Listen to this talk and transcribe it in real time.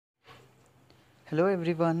Hello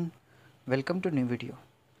everyone, welcome to new video.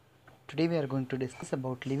 Today we are going to discuss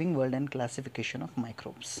about living world and classification of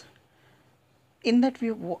microbes. In that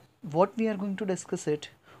what we are going to discuss it,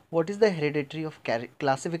 what is the hereditary of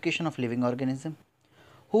classification of living organism,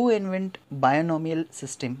 who invent binomial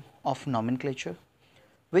system of nomenclature,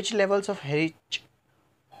 which levels of heritage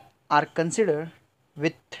are considered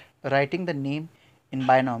with writing the name in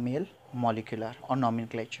binomial molecular or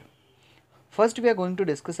nomenclature. First, we are going to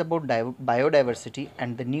discuss about biodiversity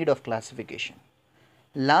and the need of classification.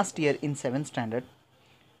 Last year in 7th standard,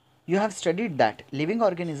 you have studied that living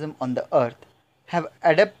organisms on the earth have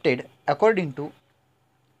adapted according to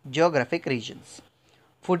geographic regions,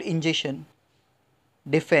 food ingestion,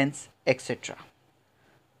 defense, etc.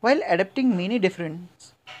 While adapting, many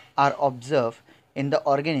differences are observed in the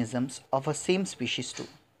organisms of a same species too.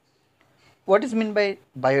 What is meant by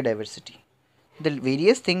biodiversity? The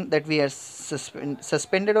various things that we are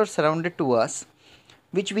suspended or surrounded to us,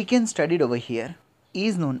 which we can study over here,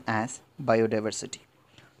 is known as biodiversity.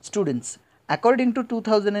 Students, according to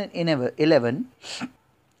 2011,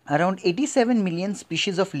 around 87 million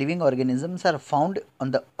species of living organisms are found on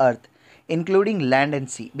the earth, including land and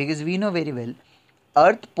sea, because we know very well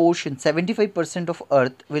earth portion 75% of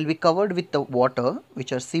earth will be covered with the water,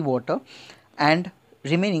 which are sea water, and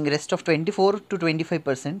remaining rest of 24 to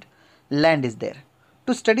 25% land is there.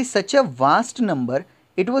 To study such a vast number,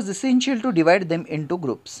 it was essential to divide them into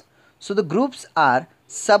groups. So the groups are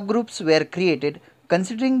subgroups were created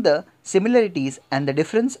considering the similarities and the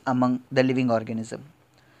difference among the living organism.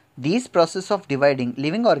 This process of dividing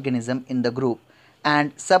living organism in the group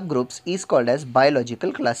and subgroups is called as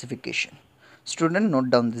biological classification. Student, note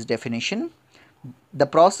down this definition. The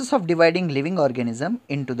process of dividing living organism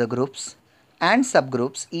into the groups and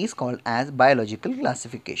subgroups is called as biological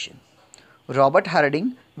classification. Robert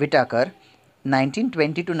Harding Whittaker,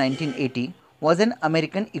 1920 to 1980, was an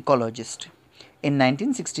American ecologist. In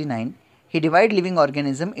 1969, he divided living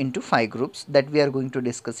organism into 5 groups that we are going to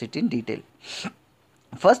discuss it in detail.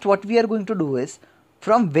 First, what we are going to do is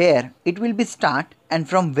from where it will be start and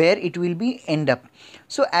from where it will be end up.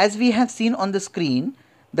 So as we have seen on the screen,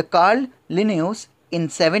 the Carl Linnaeus in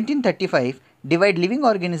 1735 divide living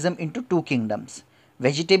organism into 2 kingdoms,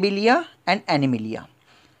 Vegetabilia and Animalia.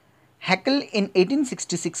 Haeckel in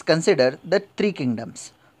 1866 considered the 3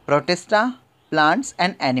 kingdoms, Protista, plants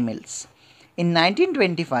and animals. In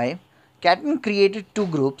 1925, Catton created 2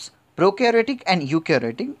 groups, prokaryotic and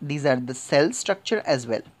eukaryotic. These are the cell structure as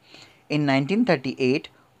well. In 1938,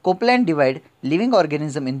 Copeland divided living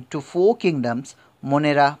organism into 4 kingdoms,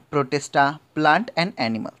 Monera, Protista, plant and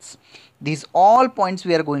animals. These all points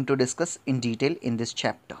we are going to discuss in detail in this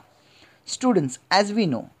chapter. Students, as we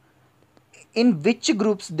know, in which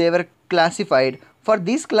groups they were classified, for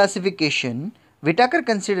this classification, Whittaker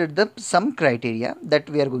considered some criteria that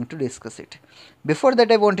we are going to discuss it. Before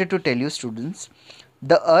that, I wanted to tell you, students,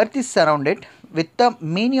 the earth is surrounded with the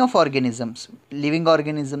many of organisms, living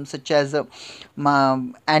organisms such as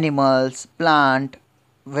animals, plant,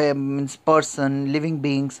 means person, living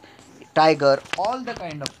beings, tiger, all the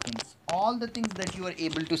kind of things, all the things that you are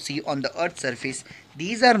able to see on the earth surface,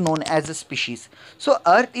 these are known as a species. So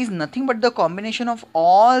earth is nothing but the combination of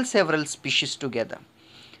all several species together.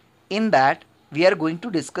 In that we are going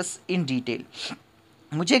to discuss in detail.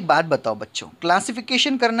 मुझे एक बात बताओ बच्चों,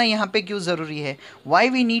 classification करना यहाँ पे क्यों ज़रूरी है? Why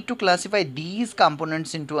we need to classify these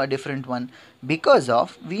components into a different one? Because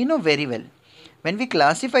of we know very well when we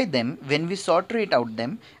classify them, when we sorted out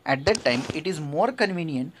them, at that time it is more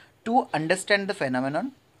convenient to understand the phenomenon,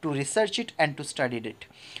 to research it and to study it.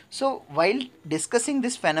 So while discussing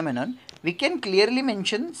this phenomenon, we can clearly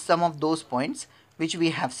mention some of those points which we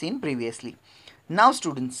have seen previously. Now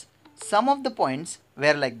students, some of the points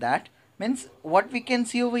were like that, means what we can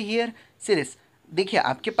see over here. Serious देखिए,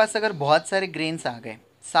 आपके पास अगर बहुत सारे grains आ गए,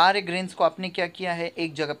 सारे grains को आपने क्या किया है,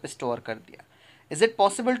 एक जगह पे स्टोर कर दिया. Is it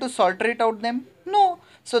possible to सॉल्टरेट out them? No.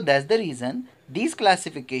 So that's the reason this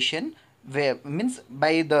classification means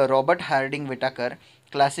by the Robert Harding Whittaker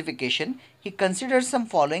classification, he considers some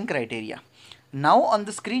following criteria. Now on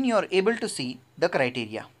the screen you are able to see the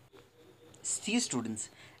criteria. See students,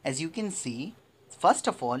 as you can see,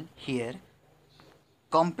 first of all here,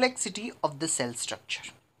 complexity of the cell structure.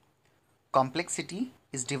 Complexity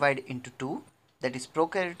is divided into 2, that is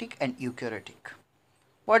prokaryotic and eukaryotic.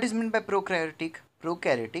 What is meant by prokaryotic?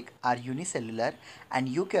 Prokaryotic are unicellular and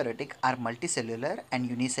eukaryotic are multicellular and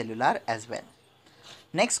unicellular as well.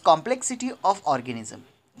 Next, complexity of organism,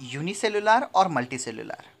 unicellular or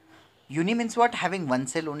multicellular. Uni means what? Having one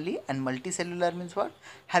cell only, and multicellular means what?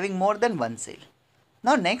 Having more than one cell.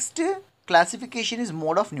 Now next classification is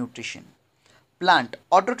mode of nutrition. Plant,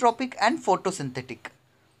 autotrophic and photosynthetic.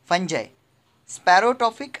 Fungi,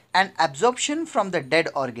 sparotrophic and absorption from the dead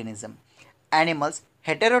organism. Animals,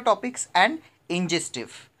 heterotopics and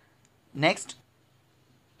ingestive. Next,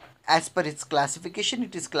 as per its classification,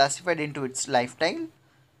 it is classified into its lifestyle.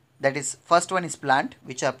 That is, first one is plant,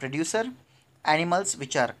 which are producer, animals,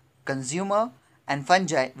 which are consumer, and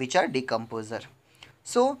fungi, which are decomposer.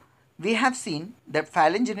 So we have seen the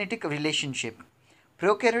phylogenetic relationship,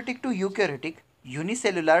 prokaryotic to eukaryotic,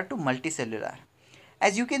 unicellular to multicellular.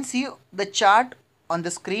 As you can see the chart on the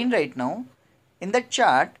screen right now, in that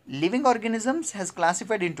chart, living organisms has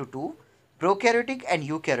classified into two, prokaryotic and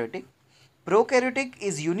eukaryotic. Prokaryotic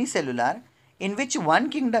is unicellular, in which one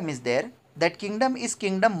kingdom is there, that kingdom is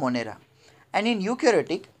kingdom Monera. And in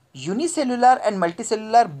eukaryotic, unicellular and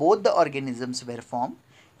multicellular both the organisms were formed.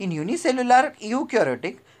 In unicellular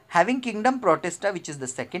eukaryotic, having kingdom Protista, which is the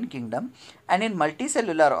second kingdom, and in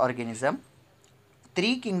multicellular organism,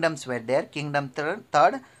 three kingdoms were there, kingdom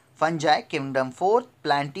third, fungi, kingdom fourth,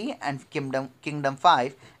 plantae, and kingdom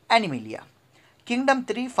 5, animalia. Kingdom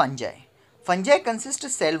 3, fungi. Fungi consist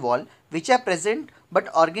of cell wall which are present but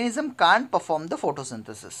organism can't perform the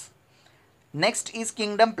photosynthesis. Next is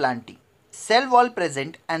kingdom plantae. Cell wall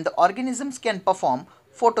present and the organisms can perform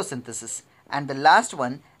photosynthesis. And the last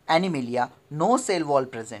one, animalia, no cell wall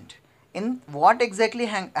present. In what exactly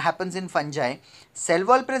happens in fungi? Cell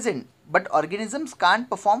wall present but organisms can't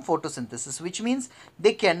perform photosynthesis, which means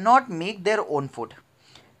they cannot make their own food.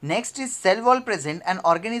 Next is cell wall present and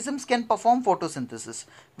organisms can perform photosynthesis,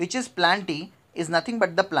 which is plantae is nothing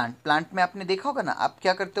but the plant. Plant में आपने देखा होगा ना, आप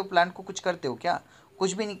क्या करते हो, plant को कुछ करते हो क्या?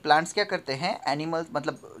 कुछ भी नहीं. प्लांट्स क्या करते हैं, एनिमल्स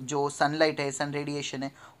मतलब जो सनलाइट है, सन रेडिएशन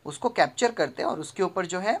है, उसको कैप्चर करते हैं और उसके ऊपर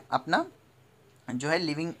जो है अपना जो है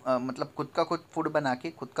लिविंग मतलब खुद का खुद फूड बना के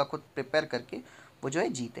खुद का खुद प्रिपेयर करके वो जो है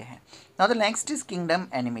जीते हैं. Now the next is kingdom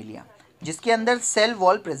animalia, जिसके अंदर सेल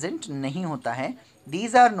वॉल प्रेजेंट नहीं होता है.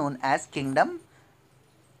 These are known as kingdom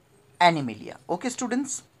animalia. Okay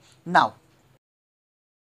students, now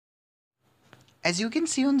as you can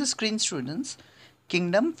see on the screen students,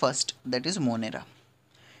 kingdom first, that is Monera.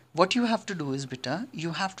 What you have to do is beta,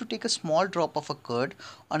 you have to take a small drop of a curd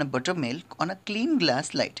on a buttermilk on a clean glass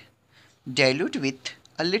slide, dilute with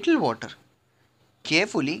a little water,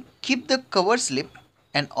 carefully keep the cover slip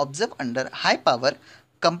and observe under high power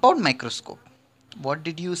compound microscope. What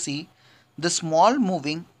did you see? The small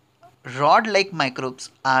moving rod-like microbes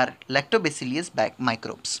are lactobacillus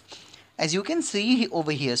microbes. As you can see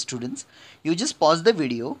over here students, you just pause the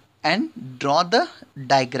video and draw the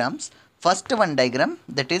diagrams. First one diagram,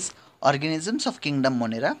 that is organisms of kingdom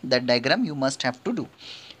Monera. That diagram you must have to do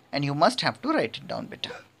and you must have to write it down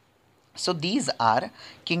beta. So these are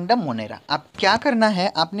kingdom Monera. आप क्या करना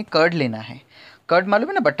है, आपने curd लेना है. Curd मालूम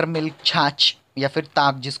है ना, बटर मिल्क, छाछ या फिर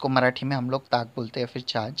ताक, जिसको मराठी में हम लोग ताक बोलते हैं, फिर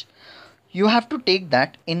छाछ. You have to take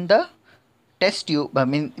that in the test tube,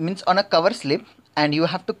 means on a cover slip, and you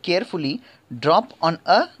have to carefully drop on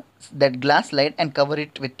that glass slide and cover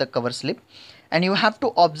it with the cover slip, and you have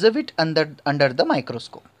to observe it under the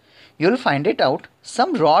microscope. You will find it out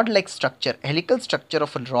some rod like structure, helical structure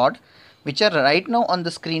of a rod, which are right now on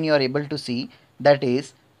the screen you are able to see. That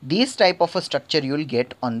is, these type of a structure you will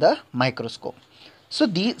get on the microscope. So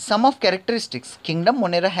the some of characteristics, kingdom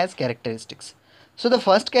Monera has characteristics. So the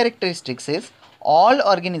first characteristics is all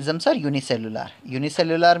organisms are unicellular.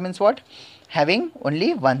 Unicellular means what? Having only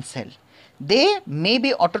one cell. They may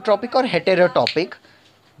be autotrophic or heterotopic.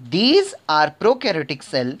 These are prokaryotic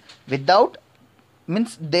cell without,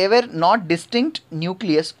 means they were not distinct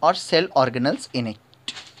nucleus or cell organelles in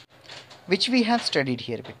it, which we have studied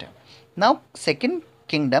here beta. Now second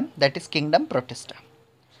kingdom, that is kingdom Protista.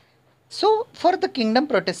 So for the kingdom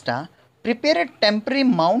Protista, prepare a temporary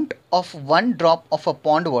mount of 1 drop of a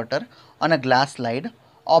pond water on a glass slide.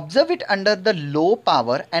 Observe it under the low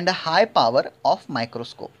power and a high power of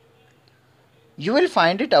microscope. You will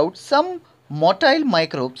find it out some motile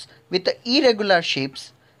microbes with irregular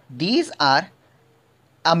shapes. These are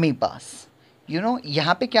amoebas. You know,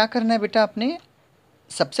 यहाँ पे क्या करना है बेटा, आपने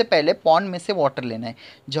सबसे पहले pond में से वाटर लेना है.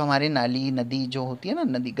 जो हमारे नाली नदी जो होती है ना,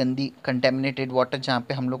 नदी गंदी कंटेमिनेटेड वाटर जहाँ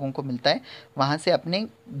पे हम लोगों को मिलता है, वहाँ से अपने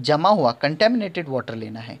जमा हुआ कंटेमिनेटेड वाटर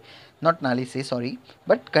लेना है. नॉट नाली से, सॉरी,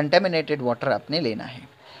 बट कंटेमिनेटेड वाटर आपने लेना है.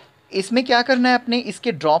 इसमें क्या करना है आपने,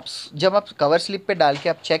 इसके ड्रॉप्स जब आप कवर स्लिप पे डाल के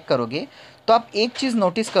आप चेक करोगे तो आप एक चीज़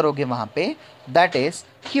नोटिस करोगे वहाँ पे, दैट इज़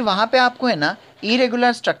कि वहाँ पे आपको है ना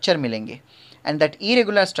इरेगुलर स्ट्रक्चर मिलेंगे. And that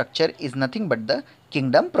irregular structure is nothing but the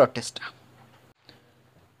kingdom protista.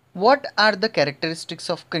 What are the characteristics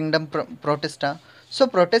of kingdom Protista? So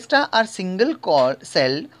Protista are single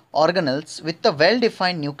cell organelles with a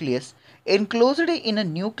well-defined nucleus enclosed in a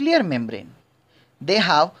nuclear membrane. They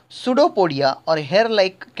have pseudopodia or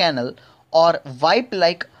hair-like canal or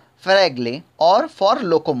wipe-like feragle or for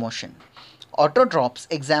locomotion. Autotrophs,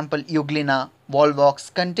 example Euglena,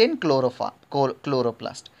 volvox, contain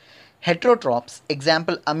chloroplast. Heterotrophs,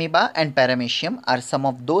 example amoeba and paramecium, are some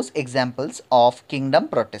of those examples of kingdom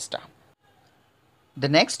Protista. The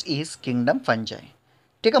next is kingdom fungi.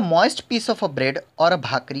 Take a moist piece of a bread or a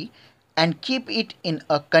bhakri and keep it in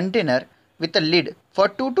a container with a lid for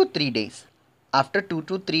 2 to 3 days. After 2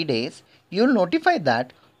 to 3 days, you will notify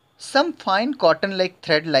that some fine cotton-like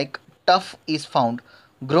thread-like tuff is found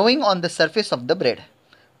growing on the surface of the bread.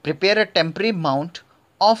 Prepare a temporary mount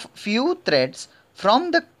of few threads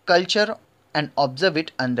from the culture and observe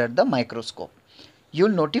it under the microscope. You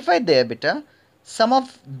will notify there beta some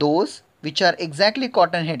of those which are exactly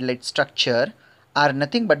cotton head-like structure are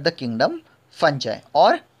nothing but the kingdom fungi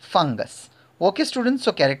or fungus. Okay students,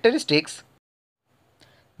 so characteristics,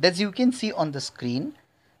 as you can see on the screen,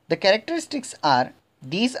 the characteristics are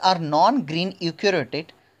these are non-green eukaryotic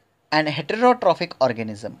and heterotrophic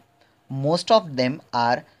organism. Most of them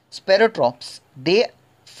are spherotrophs. They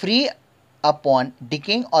feed upon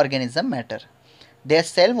decaying organism matter. Their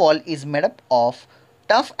cell wall is made up of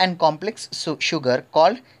tough and complex sugar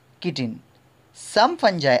called chitin. Some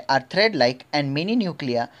fungi are thread-like and many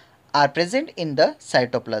nuclei are present in the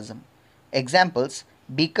cytoplasm. Examples: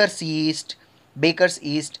 baker's yeast,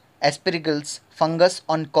 asparagus, fungus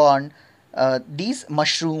on corn, these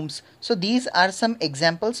mushrooms. So these are some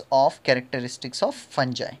examples of characteristics of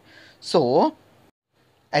fungi. So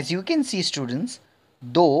as you can see students,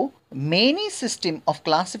 though many systems of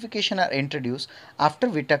classification are introduced after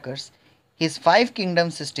Whitaker's, his 5 kingdom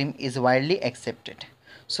system is widely accepted.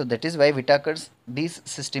 So that is why Whitaker's this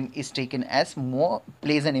system is taken as more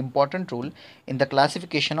plays an important role in the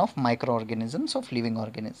classification of microorganisms of living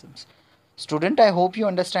organisms. Student, I hope you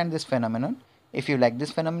understand this phenomenon. If you like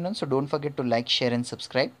this phenomenon, so don't forget to like, share and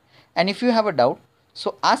subscribe. And if you have a doubt,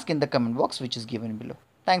 so ask in the comment box which is given below.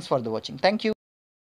 Thanks for the watching. Thank you.